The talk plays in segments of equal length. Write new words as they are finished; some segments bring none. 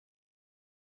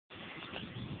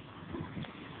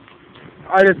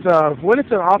I just went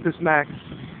into an Office Max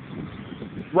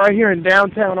right here in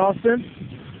downtown Austin,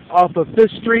 off of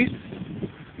 5th Street,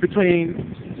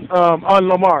 between on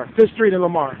Lamar, 5th Street and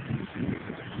Lamar,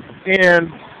 and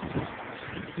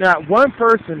not one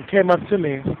person came up to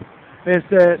me and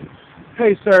said,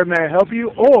 "Hey, sir, may I help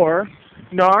you?" Or,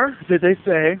 nor did they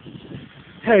say,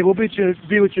 "Hey, we'll be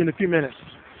with you in a few minutes."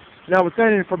 And I was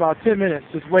standing there for about 10 minutes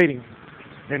just waiting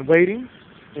and waiting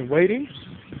and waiting.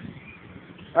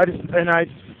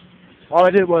 All I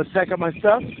did was pack up my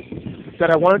stuff that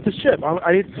I wanted to ship.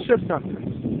 I needed to ship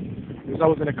something because I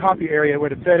was in a copy area where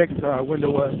the FedEx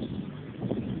window was.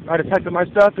 I just packed up my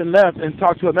stuff and left and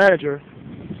talked to a manager.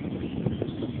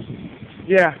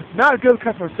 Yeah, not good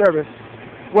customer service.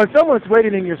 When someone's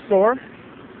waiting in your store,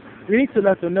 you need to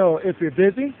let them know if you're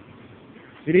busy.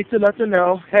 You need to let them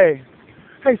know, hey,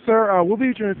 sir, we'll be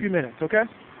with you in a few minutes, okay?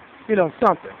 You know,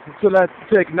 something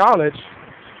to acknowledge,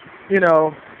 you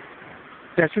know,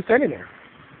 that you're standing there,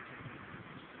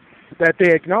 that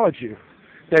they acknowledge you,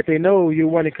 that they know you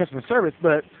wanted customer service,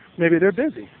 but maybe they're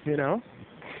busy, you know.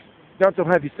 Don't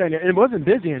have you standing there. It wasn't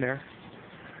busy in there.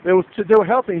 They were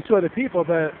helping two other people,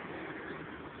 but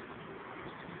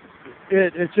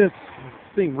it just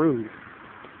seemed rude.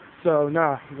 So,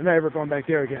 nah, I'm not ever going back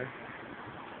there again.